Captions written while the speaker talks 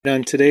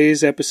On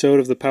today's episode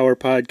of the Power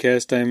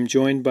Podcast, I'm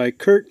joined by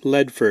Curt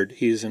Ledford.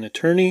 He's an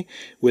attorney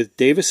with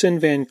Davison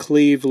Van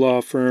Cleve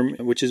law firm,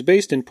 which is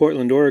based in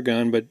Portland,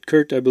 Oregon. But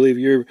Curt, I believe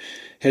you're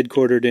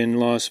headquartered in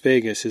Las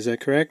Vegas. Is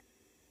that correct?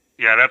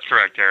 Yeah, that's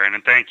correct, Aaron,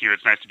 and thank you.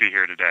 It's nice to be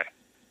here today.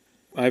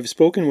 I've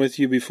spoken with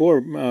you before,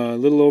 a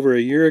little over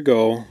a year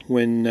ago,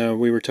 when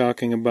we were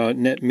talking about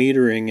net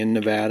metering in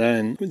Nevada,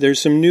 and there's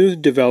some new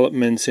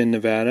developments in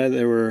Nevada.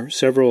 There were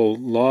several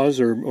laws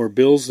or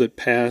bills that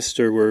passed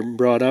or were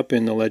brought up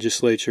in the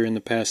legislature in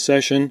the past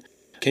session.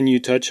 Can you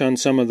touch on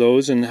some of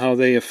those and how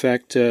they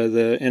affect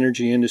the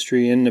energy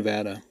industry in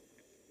Nevada?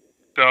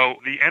 So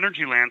the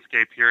energy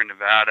landscape here in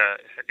Nevada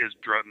is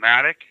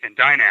dramatic and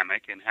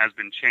dynamic and has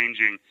been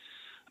changing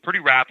pretty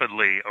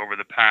rapidly over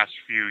the past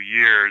few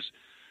years.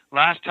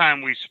 Last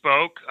time we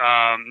spoke,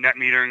 net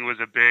metering was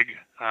a big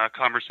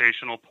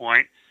conversational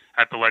point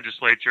at the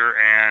legislature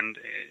and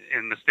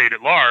in the state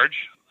at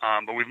large,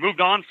 but we've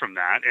moved on from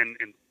that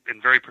in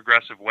very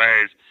progressive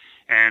ways,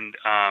 and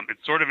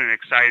it's sort of an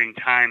exciting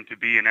time to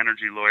be an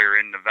energy lawyer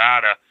in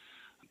Nevada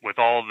with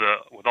all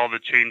the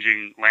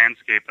changing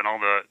landscape and all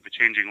the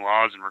changing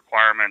laws and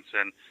requirements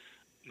and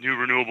new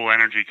renewable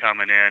energy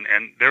coming in.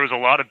 And there was a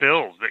lot of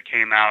bills that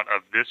came out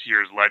of this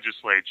year's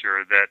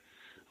legislature that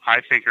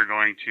I think are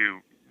going to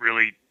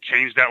really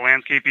change that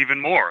landscape even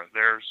more.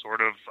 They're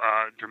sort of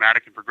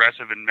dramatic and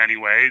progressive in many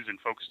ways and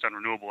focused on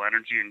renewable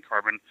energy and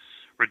carbon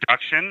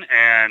reduction.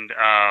 And,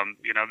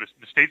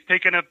 the state's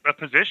taken a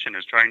position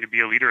as trying to be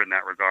a leader in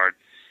that regard.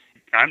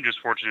 I'm just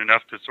fortunate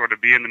enough to sort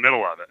of be in the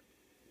middle of it.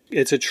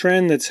 It's a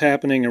trend that's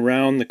happening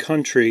around the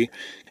country.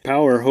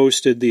 Power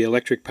hosted the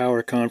Electric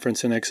Power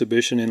Conference and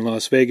Exhibition in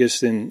Las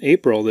Vegas in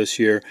April this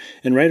year,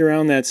 and right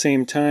around that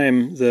same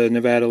time, the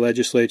Nevada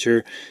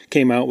legislature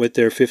came out with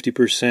their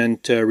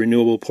 50%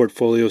 renewable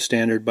portfolio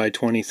standard by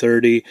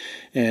 2030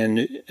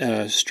 and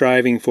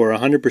striving for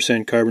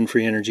 100%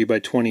 carbon-free energy by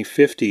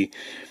 2050.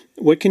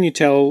 What can you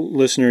tell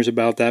listeners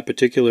about that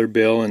particular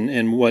bill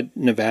and what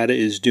Nevada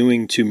is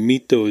doing to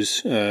meet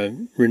those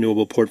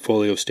renewable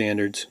portfolio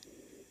standards?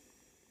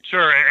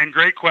 Sure, and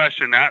great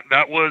question.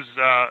 That was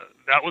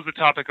the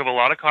topic of a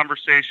lot of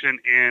conversation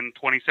in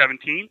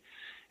 2017,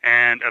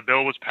 and a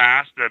bill was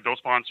passed. The bill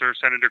sponsor,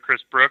 Senator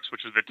Chris Brooks,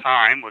 which at the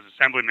time was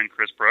Assemblyman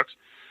Chris Brooks,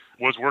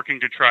 was working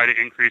to try to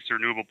increase the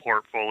renewable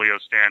portfolio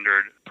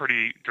standard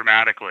pretty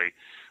dramatically.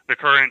 The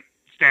current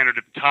standard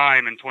at the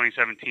time in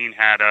 2017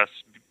 had us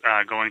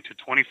going to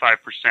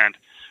 25%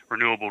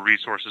 renewable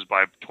resources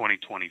by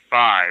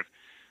 2025.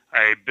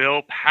 A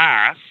bill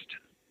passed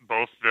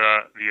both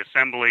the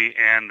Assembly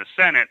and the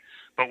Senate,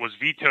 but was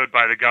vetoed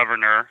by the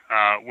governor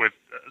with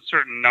a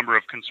certain number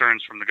of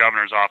concerns from the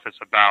governor's office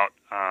about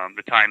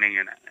the timing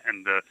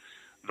and the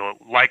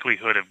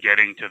likelihood of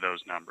getting to those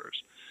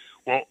numbers.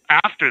 Well,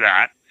 after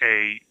that,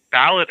 a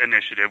ballot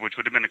initiative, which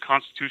would have been a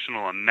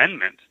constitutional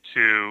amendment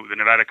to the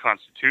Nevada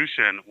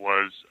Constitution,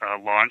 was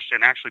launched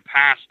and actually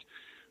passed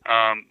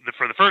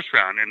for the first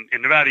round.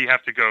 In Nevada, you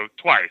have to go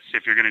twice.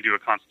 If you're going to do a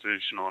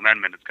constitutional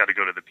amendment, it's got to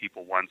go to the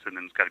people once, and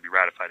then it's got to be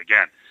ratified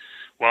again.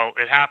 Well,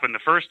 it happened the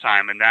first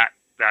time, and that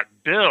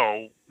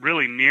bill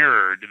really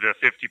mirrored the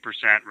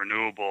 50%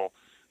 renewable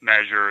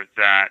measure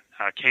that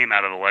came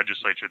out of the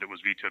legislature that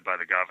was vetoed by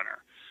the governor.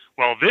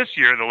 Well, this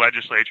year, the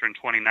legislature in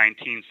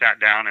 2019 sat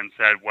down and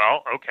said,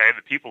 well, okay,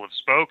 the people have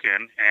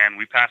spoken, and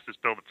we passed this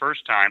bill the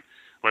first time.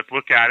 Let's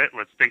look at it.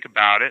 Let's think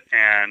about it,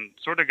 and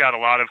sort of got a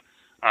lot of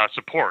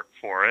support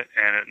for it,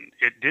 and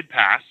it did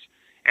pass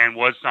and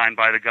was signed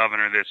by the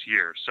governor this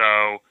year.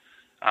 So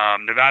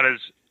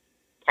Nevada's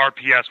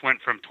RPS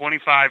went from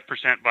 25%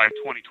 by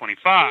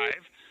 2025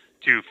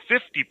 to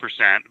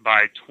 50%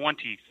 by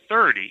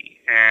 2030,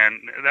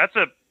 and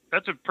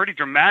that's a pretty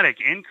dramatic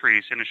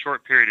increase in a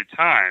short period of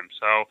time.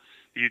 So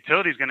the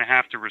utility is going to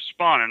have to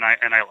respond,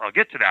 and I'll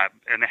get to that,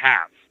 and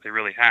they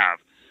really have.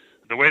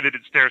 The way that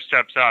it stair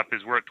steps up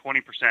is we're at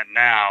 20%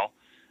 now.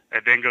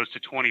 It then goes to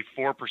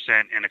 24%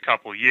 in a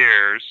couple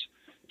years,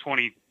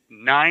 29%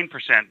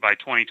 by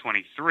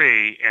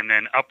 2023, and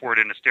then upward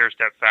in a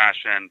stair-step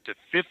fashion to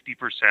 50%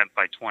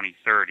 by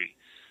 2030.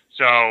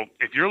 So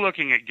if you're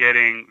looking at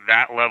getting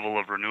that level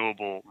of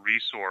renewable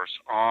resource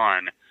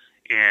on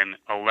in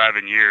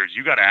 11 years,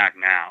 you got to act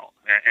now.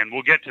 And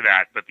we'll get to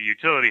that, but the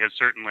utility has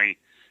certainly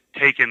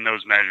taken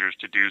those measures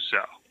to do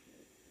so.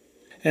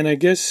 And I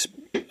guess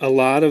a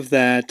lot of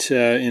that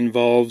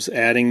involves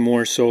adding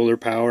more solar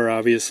power,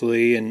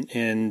 obviously, and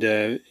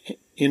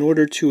in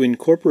order to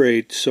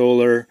incorporate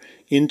solar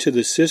into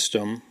the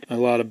system, a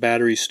lot of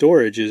battery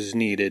storage is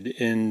needed.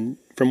 And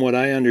from what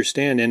I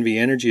understand, NV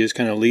Energy is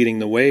kind of leading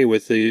the way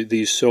with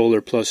these solar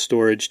plus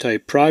storage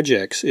type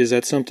projects. Is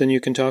that something you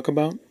can talk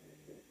about?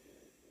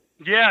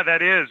 Yeah,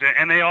 that is,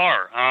 and they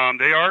are.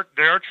 They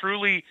are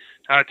truly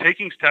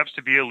taking steps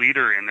to be a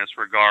leader in this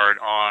regard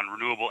on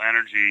renewable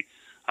energy.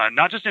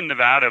 Not just in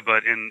Nevada,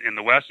 but in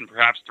the West and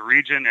perhaps the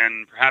region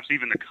and perhaps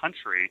even the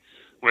country,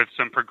 with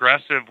some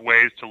progressive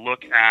ways to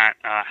look at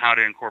how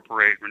to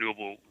incorporate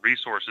renewable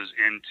resources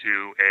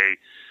into a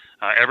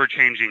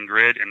ever-changing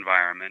grid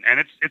environment. And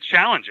it's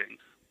challenging.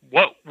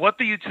 What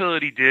the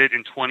utility did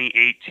in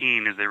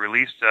 2018 is they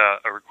released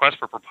a request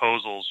for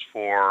proposals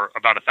for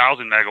about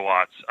 1,000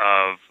 megawatts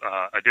of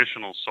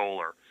additional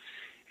solar.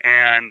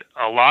 And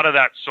a lot of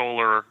that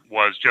solar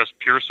was just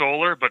pure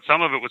solar, but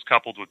some of it was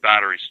coupled with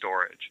battery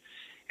storage.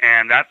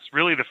 And that's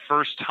really the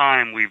first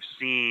time we've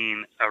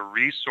seen a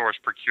resource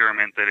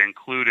procurement that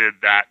included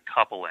that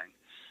coupling.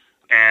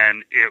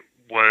 And it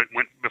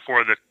went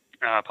before the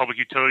Public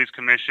Utilities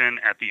Commission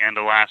at the end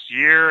of last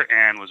year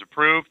and was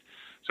approved.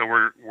 So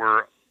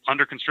we're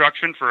under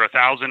construction for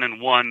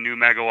 1,001 new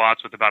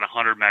megawatts with about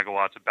 100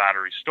 megawatts of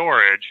battery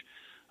storage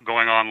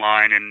going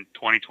online in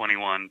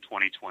 2021,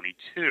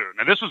 2022.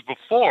 Now, this was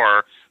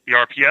before the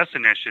RPS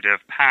initiative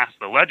passed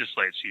the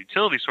legislature. So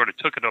utilities sort of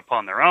took it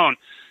upon their own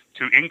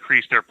to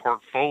increase their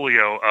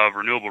portfolio of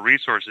renewable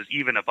resources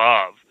even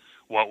above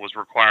what was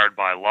required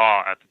by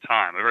law at the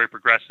time, a very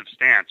progressive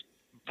stance.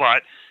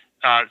 But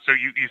so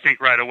you think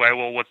right away,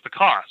 well, what's the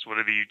cost? What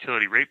are the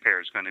utility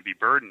ratepayers going to be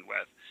burdened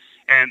with?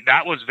 And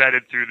that was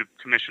vetted through the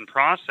commission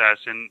process,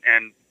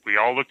 and we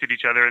all looked at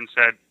each other and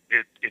said,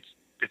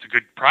 it's a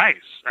good price.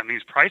 I mean,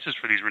 these prices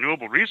for these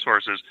renewable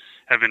resources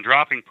have been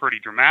dropping pretty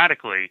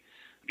dramatically.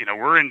 You know,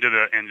 we're into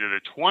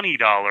the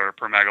 $20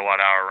 per megawatt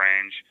hour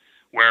range,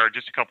 where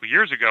just a couple of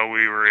years ago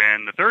we were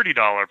in the $30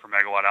 per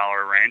megawatt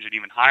hour range, and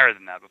even higher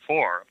than that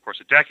before. Of course,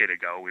 a decade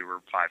ago we were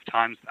 5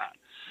 times that.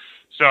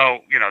 So,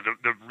 you know,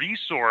 the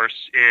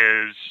resource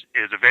is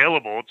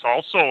available. It's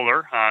all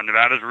solar.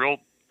 Nevada's a real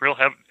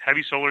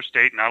heavy solar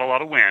state, not a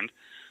lot of wind,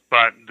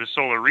 but the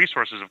solar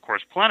resource is, of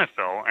course,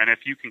 plentiful. And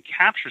if you can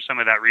capture some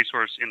of that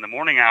resource in the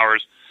morning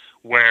hours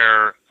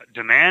where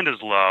demand is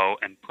low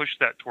and push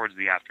that towards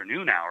the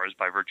afternoon hours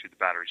by virtue of the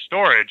battery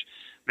storage,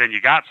 then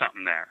you got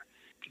something there.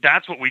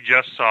 That's what we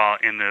just saw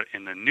in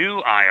the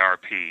new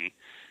IRP.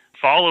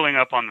 Following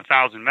up on the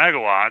 1,000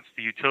 megawatts,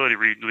 the utility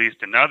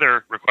released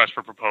another request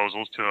for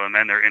proposals to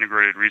amend their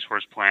integrated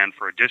resource plan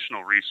for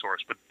additional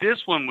resource. But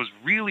this one was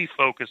really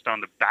focused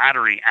on the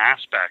battery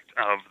aspect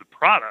of the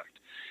product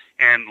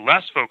and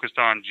less focused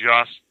on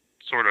just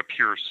sort of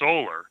pure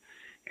solar.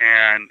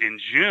 And in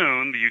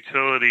June, the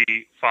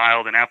utility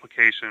filed an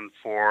application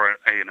for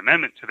an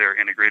amendment to their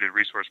integrated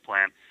resource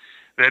plan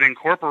that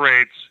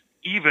incorporates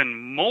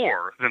even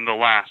more than the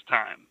last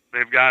time.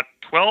 They've got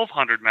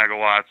 1,200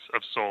 megawatts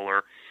of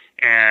solar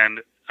and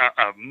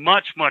a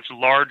much, much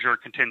larger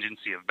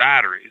contingency of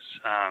batteries,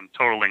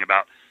 totaling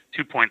about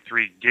 2.3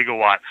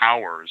 gigawatt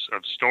hours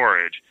of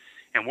storage.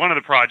 And one of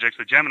the projects,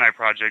 the Gemini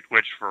project,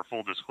 which for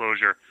full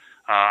disclosure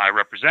I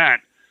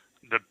represent,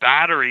 the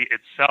battery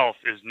itself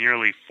is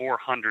nearly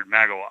 400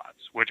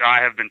 megawatts, which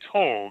I have been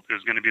told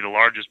is going to be the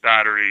largest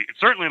battery. It's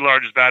certainly the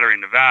largest battery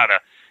in Nevada,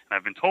 and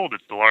I've been told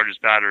it's the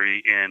largest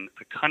battery in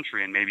the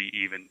country and maybe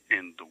even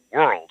in the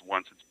world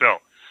once it's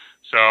built.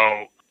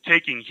 So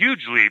taking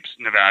huge leaps,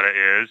 Nevada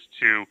is,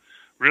 to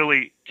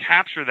really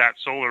capture that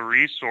solar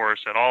resource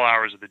at all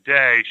hours of the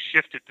day,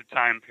 shift it to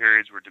time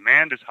periods where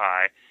demand is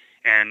high,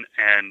 and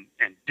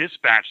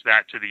dispatch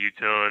that to the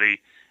utility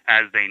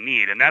as they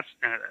need. And that's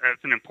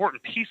an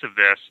important piece of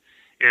this,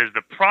 is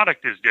the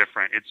product is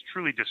different. It's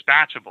truly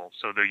dispatchable,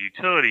 so the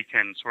utility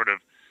can sort of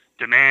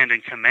demand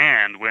and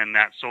command when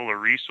that solar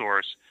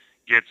resource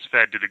gets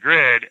fed to the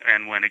grid,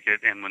 and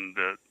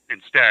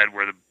instead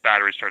where the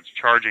battery starts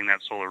charging that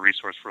solar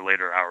resource for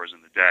later hours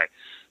in the day.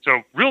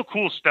 So real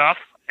cool stuff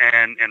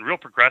and real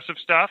progressive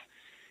stuff.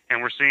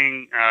 And we're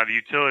seeing the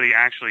utility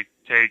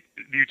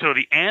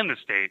and the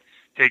state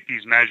take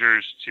these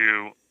measures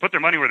to put their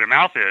money where their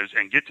mouth is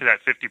and get to that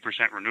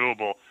 50%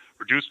 renewable,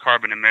 reduce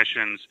carbon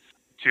emissions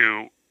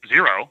to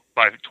zero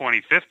by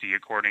 2050,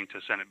 according to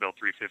Senate Bill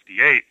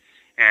 358.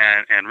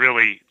 And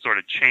really sort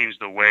of change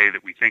the way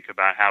that we think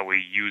about how we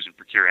use and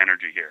procure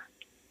energy here.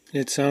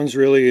 It sounds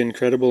really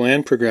incredible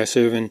and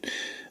progressive, and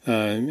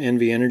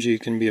NV Energy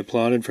can be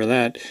applauded for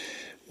that.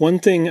 One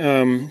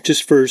thing,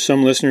 just for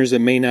some listeners that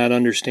may not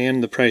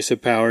understand the price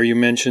of power, you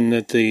mentioned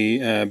that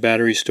the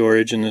battery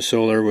storage and the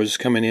solar was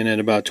coming in at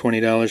about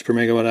 $20 per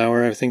megawatt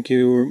hour, I think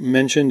you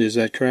mentioned. Is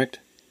that correct?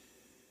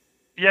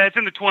 Yeah, it's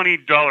in the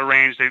 $20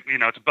 range.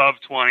 It's above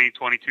 20,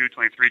 22,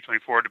 23,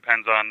 24,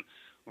 depends on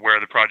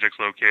where the project's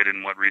located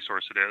and what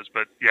resource it is.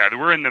 But yeah,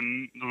 we're in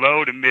the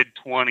low to mid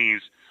 20s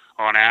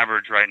on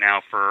average right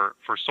now for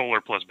solar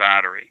plus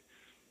battery.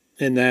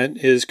 And that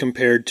is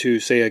compared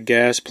to, say, a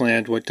gas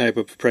plant. What type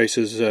of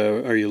prices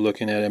are you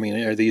looking at? I mean,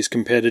 are these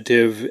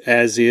competitive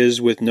as is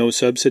with no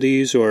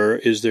subsidies, or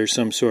is there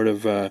some sort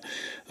of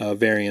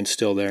variance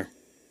still there?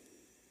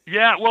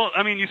 Yeah, well,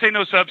 I mean, you say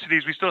no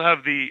subsidies. We still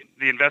have the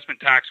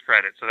investment tax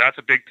credit, so that's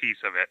a big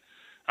piece of it.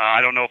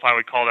 I don't know if I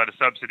would call that a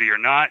subsidy or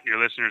not. Your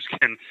listeners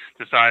can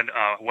decide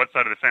what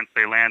side of the fence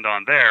they land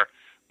on there.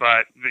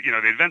 But the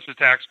investment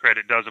tax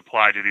credit does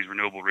apply to these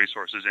renewable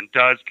resources and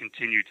does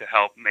continue to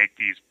help make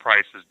these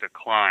prices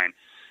decline.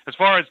 As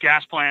far as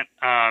gas plant,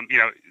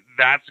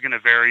 that's going to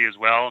vary as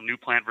well. New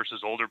plant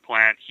versus older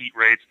plant, heat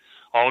rates,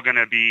 all going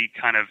to be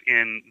kind of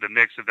in the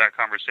mix of that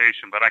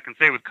conversation. But I can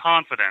say with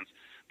confidence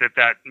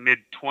that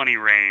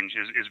mid-20 range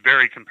is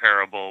very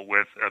comparable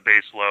with a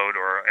base load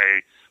or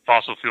a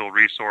fossil fuel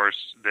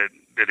resource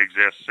that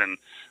exists and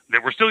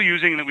that we're still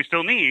using and that we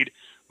still need.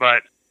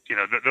 But,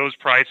 those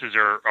prices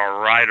are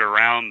right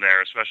around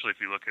there, especially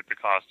if you look at the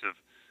cost of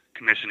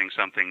commissioning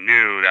something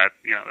new. That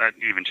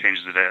even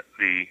changes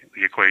the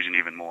equation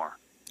even more.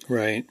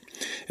 Right.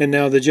 And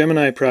now the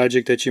Gemini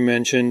project that you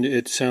mentioned,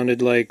 it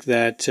sounded like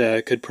that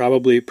could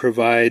probably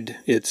provide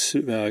its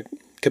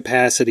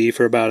capacity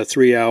for about a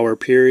 3-hour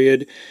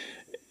period.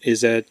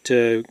 Is that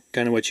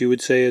kind of what you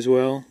would say as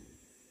well?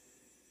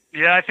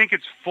 Yeah, I think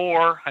it's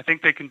 4. I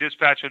think they can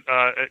dispatch it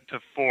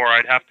to 4.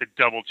 I'd have to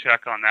double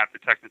check on that, the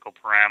technical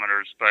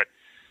parameters. But,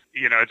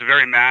 it's a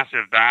very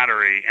massive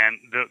battery. And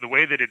the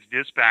way that it's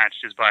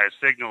dispatched is by a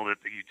signal that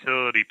the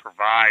utility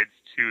provides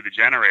to the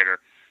generator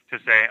to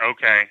say,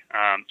 okay,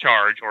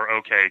 charge, or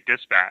okay,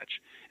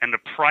 dispatch. And the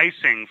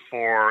pricing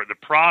for the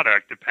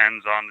product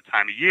depends on the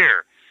time of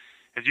year.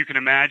 As you can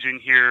imagine,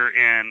 here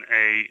in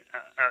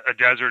a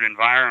desert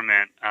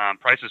environment,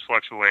 prices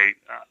fluctuate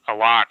a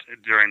lot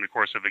during the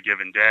course of a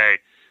given day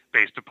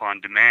based upon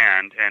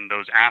demand. And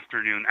those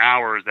afternoon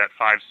hours, that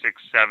 5,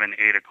 6, 7,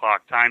 8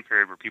 o'clock time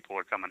period where people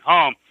are coming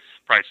home,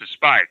 prices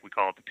spike. We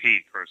call it the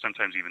peak, or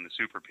sometimes even the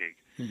super peak.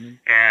 Mm-hmm.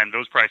 And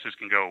those prices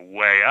can go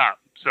way up.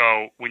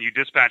 So when you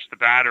dispatch the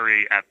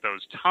battery at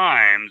those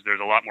times,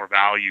 there's a lot more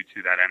value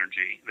to that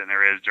energy than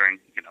there is during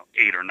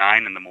 8 or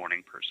 9 in the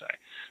morning per se.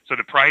 So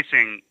the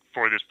pricing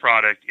for this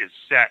product is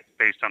set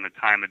based on the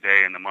time of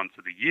day and the months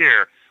of the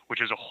year,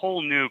 which is a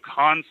whole new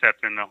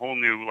concept and a whole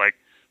new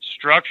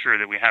structure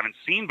that we haven't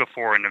seen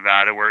before in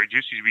Nevada, where it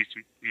used to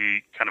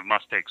be kind of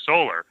must take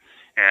solar,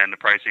 and the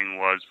pricing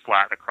was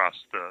flat across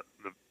the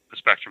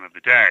spectrum of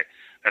the day.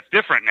 That's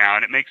different now,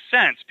 and it makes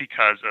sense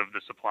because of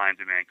the supply and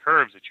demand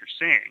curves that you're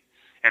seeing.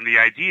 And the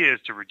idea is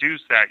to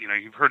reduce that.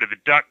 You've heard of the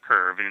duck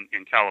curve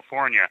in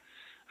California.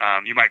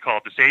 You might call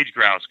it the sage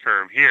grouse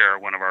curve here,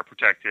 one of our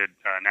protected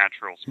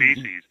natural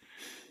species.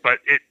 Mm-hmm. But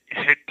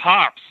it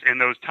pops in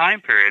those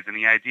time periods, and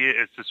the idea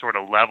is to sort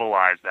of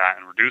levelize that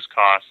and reduce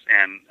costs,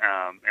 and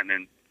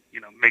then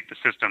make the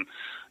system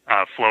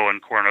flow in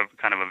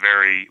kind of a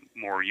very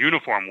more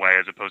uniform way,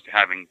 as opposed to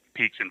having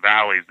peaks and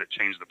valleys that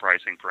change the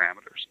pricing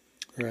parameters.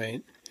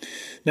 Right.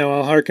 Now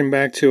I'll harken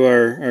back to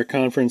our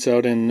conference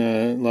out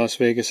in Las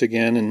Vegas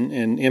again,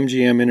 and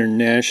MGM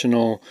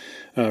International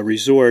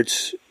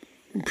Resorts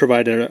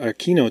provided a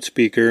keynote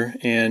speaker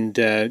and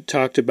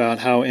talked about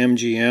how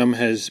MGM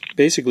has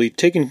basically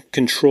taken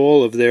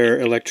control of their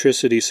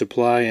electricity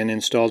supply and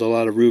installed a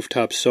lot of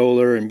rooftop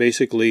solar and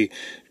basically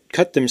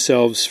cut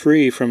themselves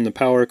free from the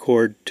power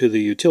cord to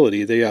the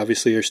utility. They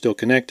obviously are still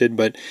connected,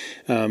 but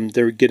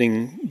they're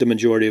getting the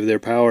majority of their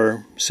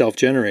power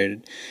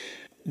self-generated.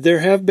 There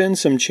have been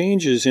some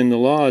changes in the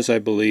laws, I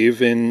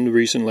believe, in the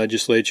recent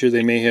legislature.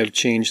 They may have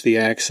changed the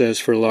access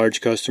for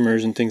large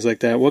customers and things like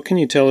that. What can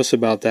you tell us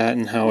about that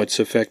and how it's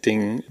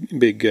affecting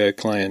big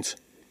clients?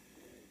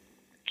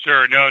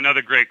 Sure. No,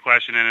 another great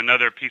question, and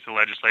another piece of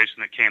legislation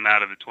that came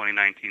out of the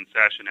 2019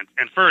 session.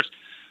 And first,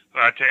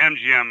 to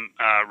MGM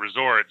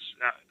Resorts,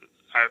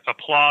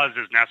 applause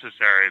is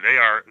necessary.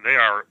 They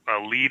are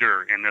a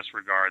leader in this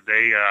regard.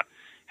 They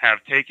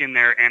have taken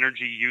their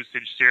energy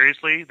usage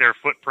seriously. Their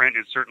footprint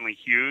is certainly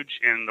huge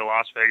in the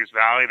Las Vegas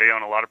Valley. They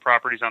own a lot of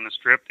properties on the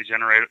Strip. They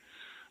generate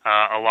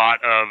a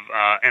lot of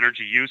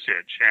energy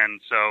usage,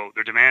 and so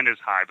their demand is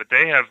high. But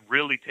they have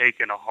really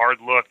taken a hard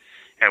look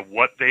at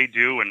what they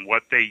do and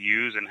what they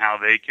use and how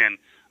they can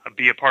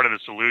be a part of the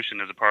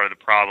solution as a part of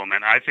the problem.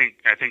 And I think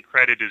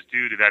credit is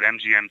due to that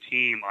MGM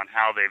team on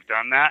how they've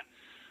done that.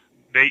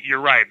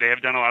 You're right. They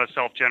have done a lot of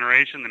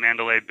self-generation. The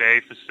Mandalay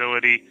Bay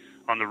facility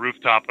on the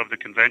rooftop of the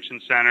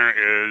convention center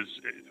is,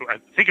 I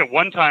think at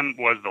one time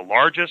was the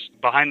largest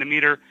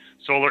behind-the-meter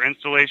solar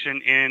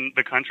installation in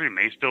the country,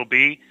 may still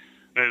be.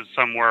 There's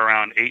somewhere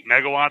around 8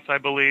 megawatts, I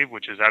believe,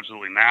 which is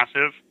absolutely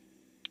massive,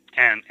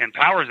 and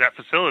powers that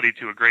facility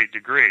to a great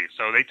degree.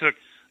 So they took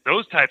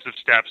those types of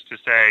steps to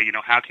say,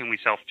 how can we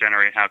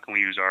self-generate? How can we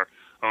use our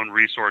own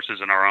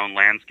resources and our own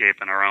landscape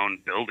and our own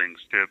buildings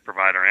to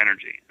provide our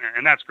energy?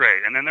 And that's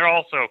great. And then they're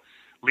also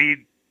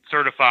LEED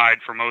certified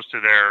for most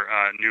of their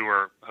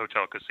newer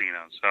hotel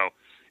casinos. So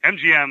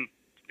MGM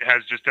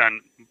has just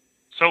done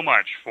so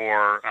much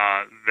for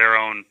their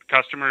own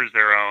customers,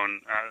 their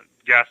own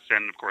guests,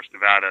 and of course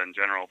Nevada in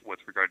general with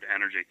regard to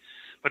energy.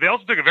 But they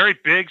also took a very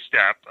big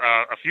step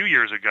a few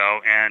years ago,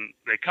 and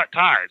they cut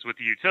ties with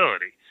the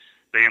utility.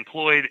 They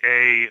employed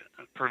a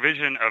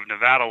provision of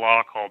Nevada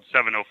law called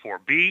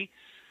 704B.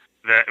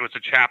 That it was a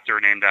chapter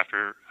named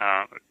after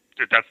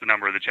that's the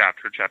number of the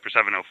chapter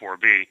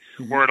 704B,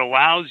 mm-hmm. where it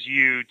allows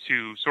you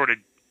to sort of,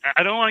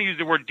 I don't want to use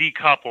the word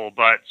decouple,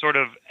 but sort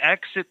of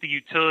exit the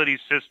utility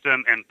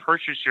system and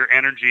purchase your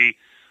energy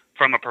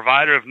from a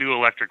provider of new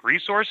electric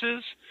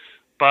resources,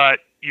 but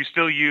you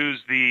still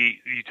use the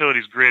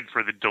utility's grid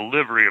for the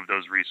delivery of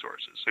those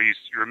resources. So you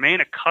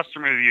remain a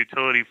customer of the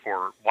utility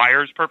for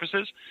wires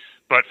purposes,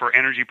 but for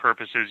energy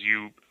purposes,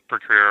 you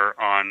procure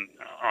on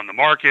on the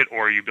market,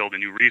 or you build a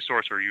new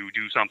resource, or you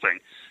do something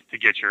to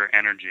get your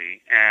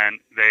energy. And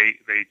they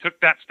took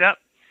that step.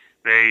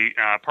 They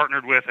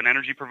partnered with an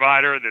energy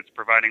provider that's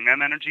providing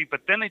them energy,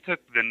 but then they took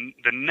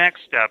the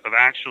next step of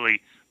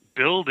actually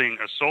building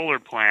a solar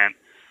plant.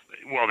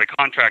 Well, they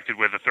contracted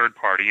with a third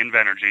party,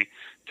 Invenergy,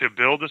 to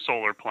build a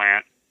solar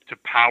plant to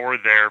power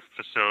their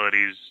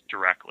facilities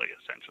directly,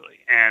 essentially.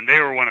 And they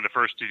were one of the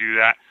first to do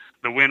that.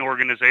 The WIN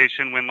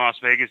organization, WIN Las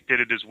Vegas,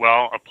 did it as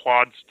well.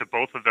 Applauds to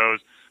both of those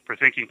for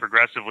thinking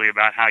progressively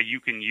about how you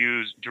can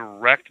use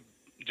direct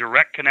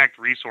connect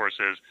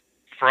resources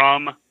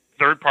from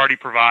third-party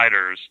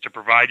providers to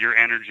provide your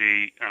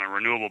energy on a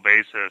renewable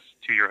basis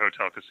to your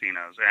hotel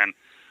casinos. And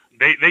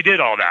they did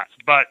all that.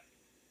 But,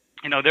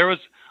 there was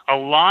a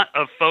lot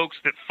of folks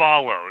that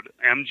followed.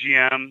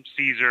 MGM,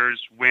 Caesars,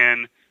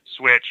 WIN,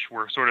 Switch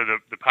were sort of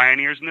the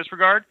pioneers in this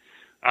regard.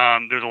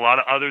 There's a lot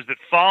of others that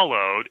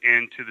followed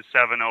into the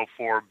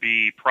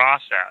 704B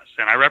process,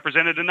 and I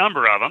represented a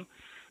number of them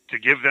to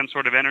give them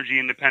sort of energy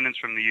independence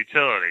from the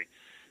utility.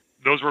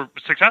 Those were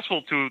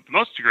successful to the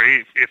most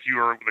degree if you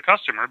were the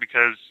customer,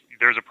 because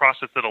there's a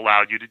process that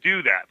allowed you to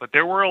do that. But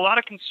there were a lot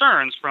of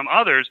concerns from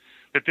others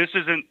that this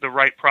isn't the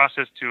right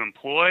process to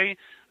employ.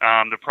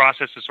 The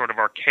process is sort of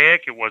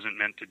archaic. It wasn't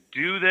meant to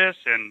do this.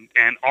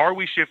 And are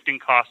we shifting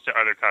costs to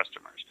other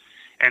customers?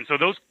 And so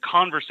those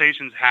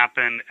conversations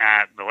happened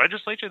at the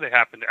legislature. They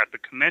happened at the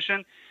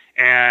commission,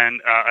 and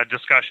a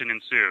discussion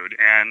ensued.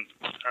 And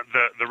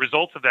the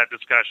results of that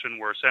discussion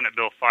were Senate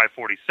Bill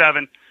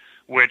 547,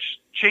 which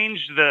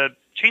changed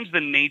the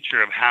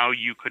nature of how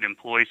you could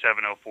employ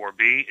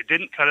 704B. It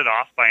didn't cut it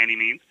off by any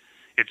means.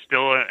 It's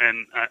still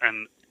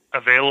an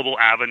available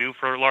avenue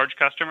for large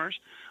customers,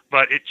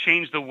 but it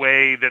changed the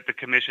way that the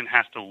commission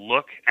has to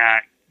look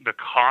at the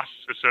costs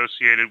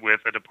associated with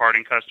a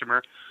departing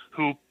customer,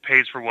 who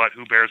pays for what,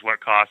 who bears what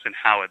costs, and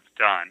how it's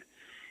done.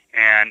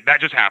 And that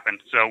just happened.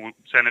 So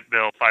Senate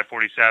Bill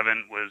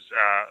 547 was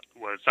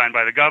signed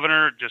by the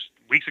governor just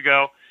weeks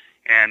ago,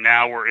 and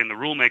now we're in the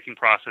rulemaking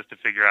process to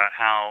figure out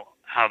how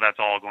that's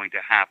all going to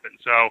happen.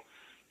 So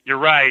you're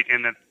right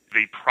in that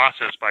the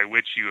process by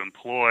which you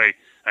employ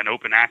an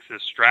open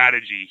access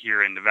strategy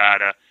here in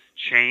Nevada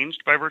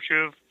changed by virtue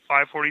of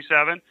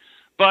 547.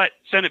 But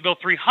Senate Bill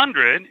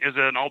 300 is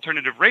an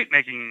alternative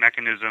rate-making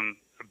mechanism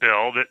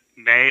bill that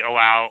may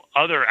allow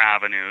other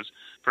avenues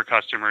for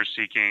customers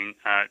seeking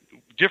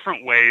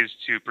different ways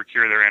to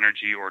procure their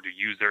energy or to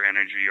use their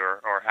energy,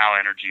 or how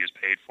energy is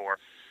paid for.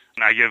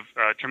 And I give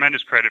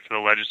tremendous credit for the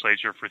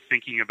legislature for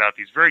thinking about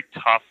these very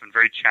tough and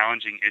very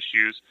challenging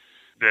issues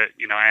that,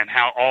 and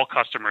how all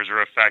customers are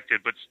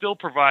affected, but still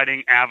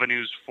providing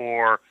avenues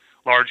for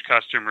large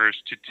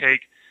customers to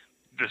take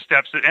the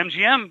steps that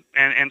MGM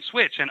and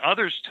Switch and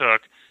others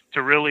took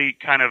to really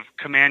kind of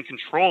command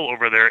control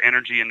over their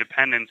energy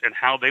independence and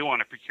how they want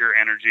to procure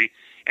energy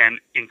and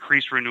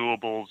increase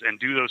renewables and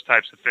do those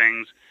types of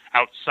things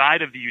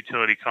outside of the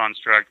utility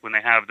construct when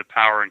they have the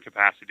power and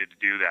capacity to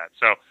do that.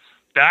 So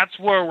that's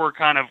where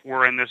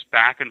we're in this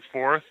back and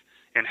forth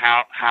in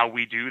how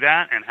we do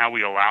that and how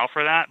we allow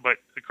for that. But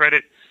the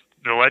credit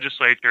the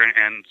legislature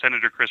and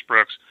Senator Chris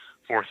Brooks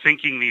for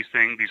thinking these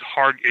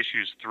hard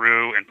issues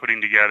through and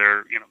putting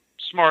together,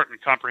 smart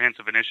and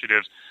comprehensive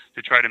initiatives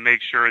to try to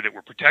make sure that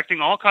we're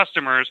protecting all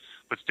customers,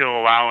 but still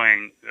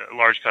allowing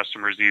large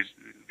customers these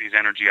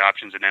energy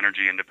options and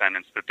energy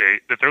independence that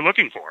they're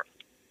looking for.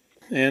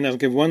 And I'll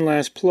give one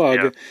last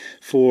plug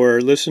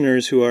for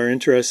listeners who are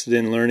interested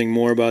in learning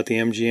more about the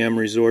MGM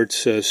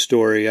Resorts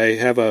story. I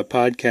have a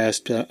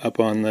podcast up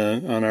on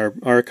our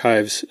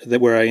archives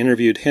where I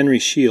interviewed Henry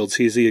Shields.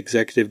 He's the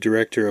Executive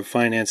Director of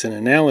Finance and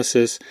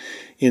Analysis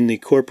in the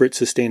Corporate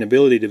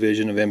Sustainability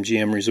Division of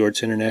MGM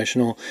Resorts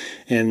International,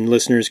 and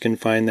listeners can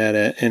find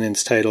that and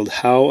it's titled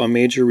 "How a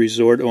Major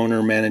Resort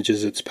Owner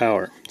Manages Its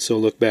Power." So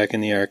look back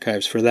in the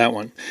archives for that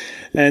one.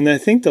 And I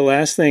think the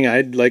last thing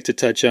I'd like to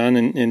touch on,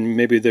 and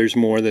maybe there's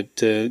more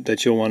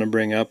that you'll want to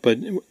bring up, but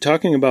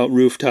talking about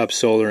rooftop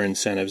solar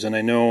incentives. And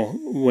I know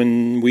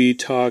when we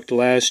talked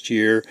last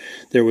year,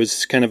 there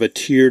was kind of a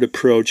tiered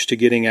approach to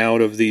getting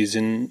out of these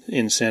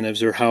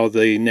incentives, or how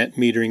the net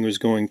metering was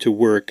going to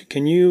work.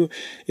 Can you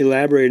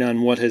elaborate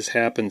on what has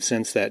happened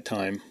since that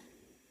time?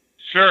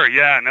 Sure.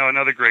 Yeah. No,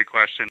 another great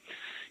question.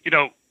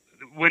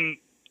 When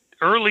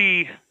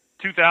early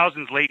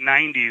 2000s, late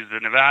 90s, the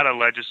Nevada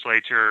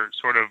legislature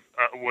sort of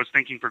was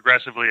thinking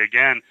progressively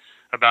again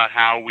about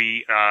how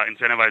we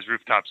incentivize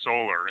rooftop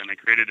solar, and they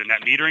created a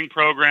net metering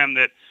program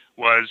that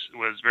was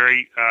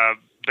very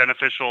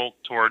beneficial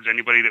towards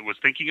anybody that was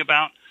thinking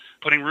about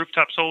putting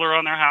rooftop solar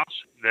on their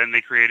house. Then they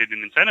created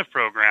an incentive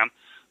program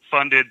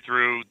funded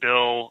through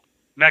bill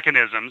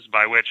mechanisms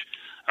by which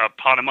a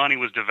pot of money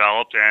was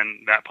developed,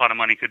 and that pot of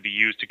money could be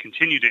used to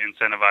continue to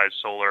incentivize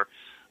solar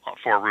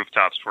for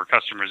rooftops for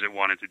customers that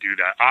wanted to do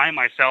that. I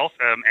myself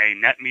am a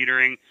net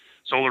metering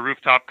solar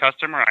rooftop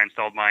customer. I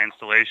installed my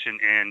installation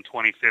in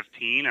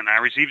 2015, and I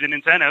received an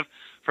incentive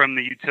from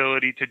the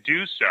utility to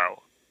do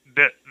so.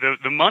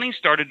 The money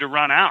started to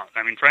run out.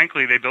 I mean,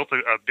 frankly, they built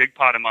a big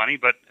pot of money,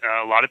 but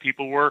a lot of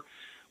people were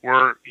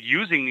were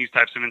using these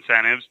types of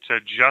incentives to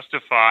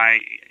justify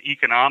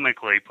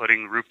economically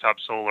putting rooftop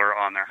solar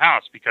on their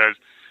house because,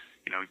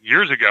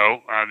 years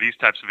ago, these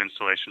types of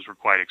installations were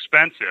quite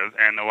expensive,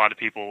 and a lot of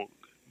people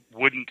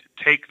wouldn't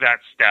take that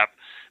step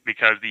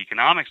because the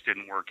economics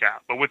didn't work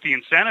out. But with the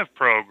incentive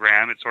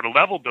program, it sort of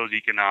leveled those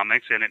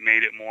economics, and it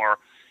made it more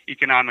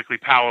economically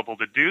palatable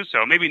to do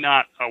so. Maybe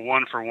not a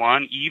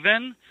one-for-one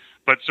even,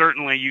 but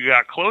certainly you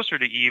got closer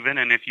to even,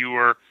 and if you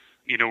were,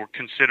 were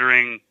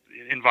considering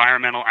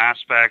environmental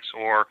aspects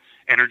or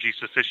energy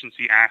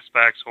sufficiency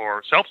aspects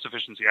or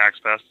self-sufficiency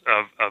aspects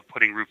of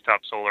putting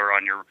rooftop solar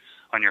on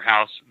your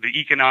house, the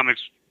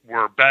economics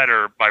were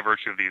better by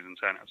virtue of these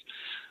incentives.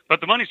 But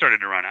the money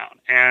started to run out,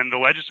 and the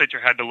legislature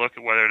had to look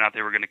at whether or not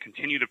they were going to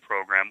continue the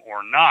program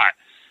or not.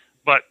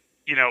 But,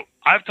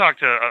 I've talked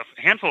to a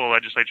handful of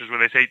legislatures where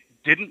they say,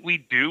 didn't we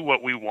do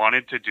what we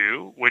wanted to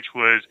do, which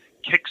was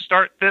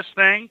kickstart this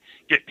thing,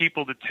 get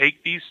people to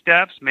take these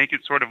steps, make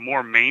it sort of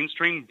more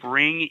mainstream,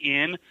 bring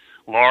in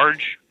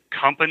large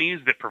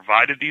companies that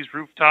provided these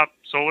rooftop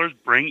solars,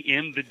 bring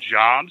in the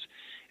jobs,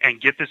 and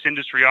get this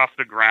industry off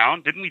the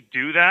ground? Didn't we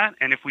do that?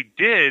 And if we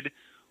did,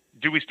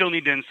 do we still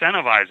need to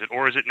incentivize it,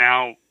 or is it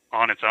now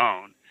on its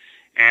own?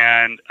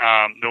 And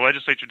the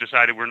legislature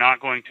decided we're not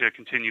going to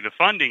continue the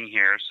funding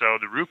here, so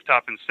the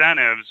rooftop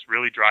incentives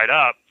really dried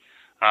up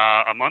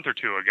a month or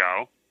two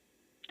ago.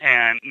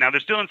 And now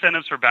there's still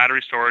incentives for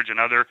battery storage and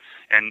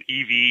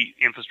EV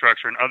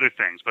infrastructure and other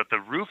things, but the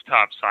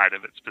rooftop side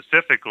of it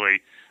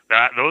specifically,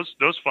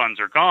 those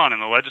funds are gone,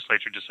 and the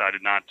legislature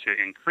decided not to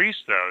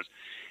increase those.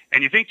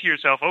 And you think to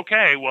yourself,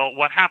 okay, well,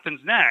 what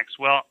happens next?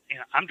 Well,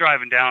 I'm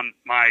driving down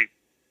my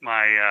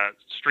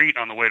street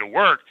on the way to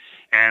work,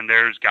 and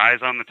there's guys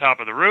on the top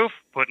of the roof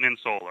putting in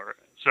solar.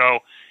 So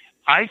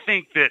I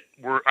think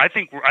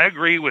I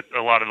agree with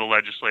a lot of the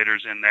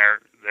legislators in their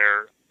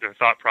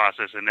thought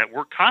process, and that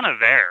we're kind of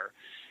there.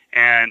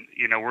 And,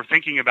 we're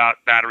thinking about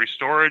battery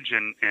storage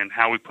and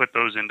how we put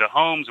those into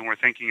homes, and we're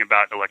thinking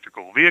about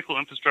electrical vehicle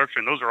infrastructure,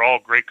 and those are all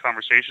great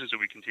conversations that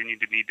we continue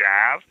to need to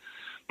have.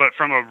 But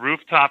from a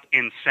rooftop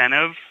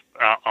incentive,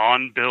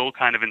 on-bill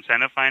kind of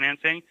incentive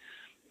financing,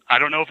 I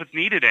don't know if it's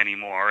needed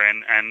anymore.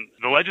 And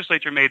the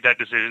legislature made that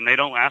decision. They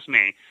don't ask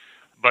me,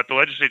 but the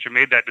legislature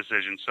made that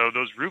decision. So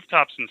those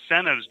rooftops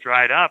incentives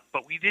dried up,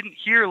 but we didn't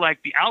hear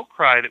like the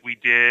outcry that we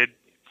did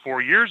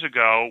 4 years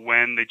ago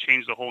when they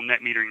changed the whole net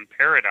metering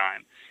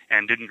paradigm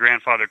and didn't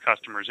grandfather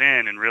customers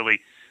in and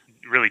really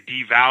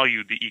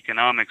devalued the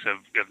economics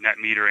of net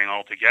metering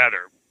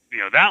altogether.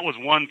 That was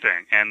one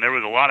thing, and there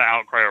was a lot of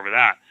outcry over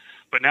that.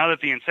 But now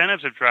that the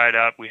incentives have dried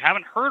up, we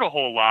haven't heard a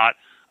whole lot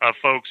of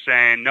folks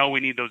saying, no, we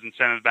need those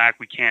incentives back.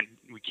 We can't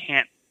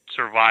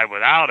survive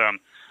without them.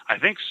 I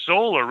think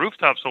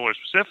rooftop solar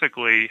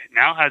specifically,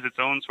 now has its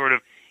own sort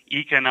of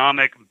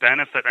economic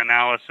benefit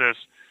analysis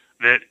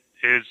that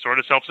is sort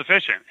of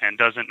self-sufficient and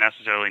doesn't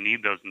necessarily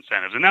need those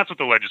incentives. And that's what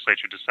the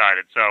legislature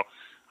decided. So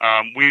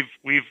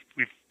we've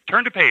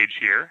turned a page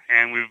here,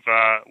 and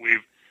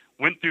we've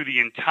went through the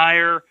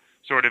entire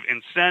sort of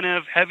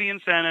heavy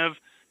incentive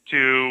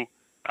to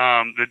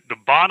the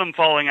bottom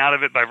falling out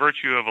of it by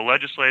virtue of a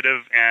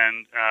legislative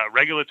and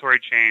regulatory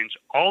change,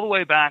 all the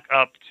way back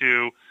up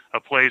to a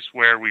place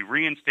where we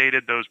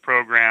reinstated those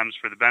programs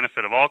for the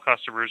benefit of all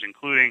customers,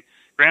 including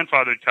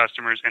grandfathered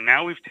customers, and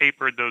now we've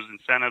tapered those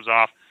incentives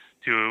off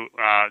to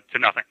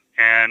nothing.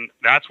 And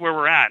that's where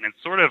we're at. And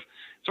it's sort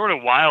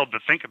of wild to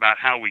think about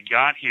how we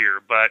got here,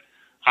 but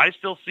I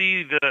still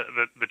see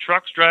the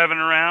trucks driving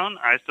around.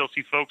 I still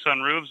see folks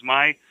on roofs.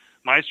 My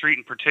street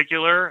in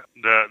particular,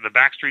 the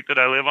back street that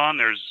I live on,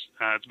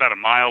 it's about a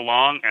mile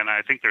long, and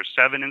I think there's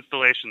 7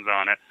 installations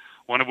on it,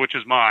 one of which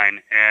is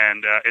mine.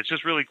 And it's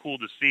just really cool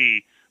to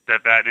see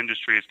that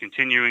industry is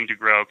continuing to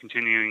grow,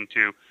 continuing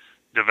to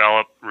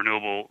develop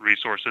renewable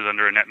resources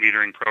under a net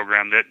metering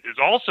program that is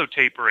also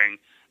tapering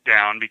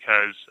down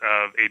because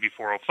of AB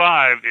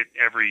 405.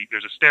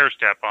 There's a stair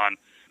step on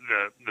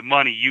the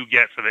money you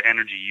get for the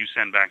energy you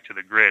send back to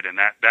the grid, and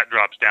that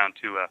drops down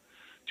to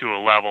a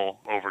level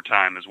over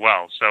time as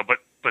well. So,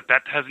 but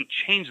that hasn't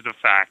changed the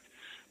fact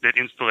that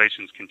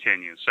installations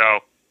continue. So,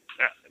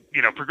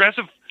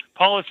 progressive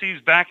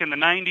policies back in the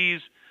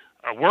 90s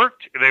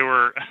worked. They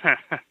were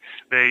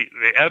they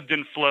ebbed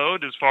and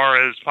flowed as far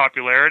as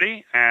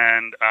popularity,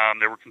 and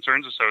there were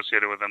concerns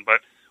associated with them.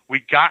 But we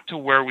got to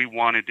where we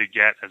wanted to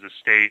get as a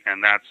state,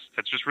 and that's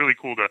just really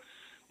cool to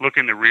look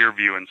in the rear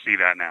view and see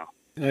that now.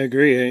 I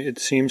agree. It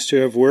seems to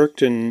have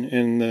worked,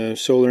 and the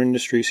solar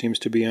industry seems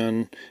to be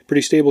on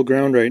pretty stable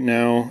ground right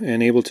now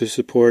and able to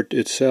support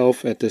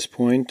itself at this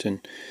point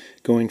and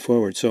going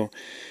forward. So,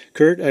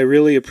 Curt, I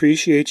really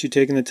appreciate you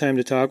taking the time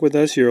to talk with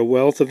us. You're a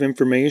wealth of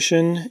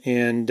information,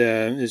 and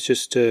it's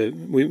just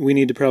we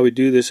need to probably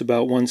do this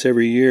about once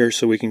every year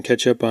so we can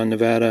catch up on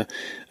Nevada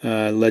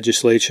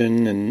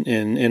legislation and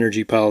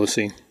energy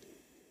policy.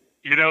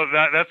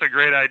 That's a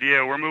great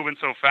idea. We're moving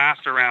so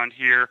fast around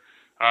here.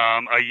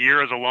 A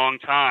year is a long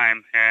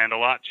time, and a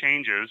lot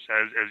changes,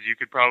 as you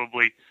could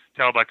probably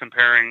tell by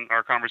comparing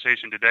our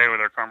conversation today with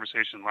our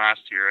conversation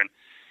last year.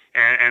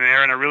 And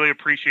Aaron, I really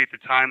appreciate the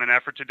time and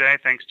effort today.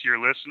 Thanks to your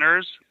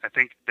listeners. I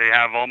think they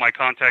have all my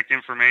contact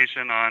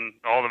information on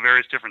all the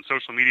various different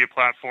social media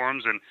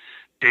platforms and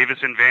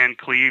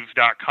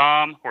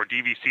davisonvancleve.com or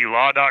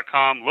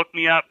dvclaw.com. Look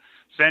me up.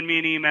 Send me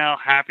an email.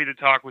 Happy to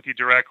talk with you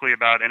directly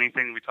about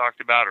anything we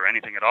talked about or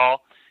anything at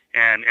all.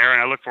 And Aaron,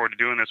 I look forward to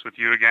doing this with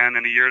you again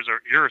in a year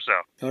or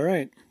so. All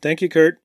right. Thank you, Curt.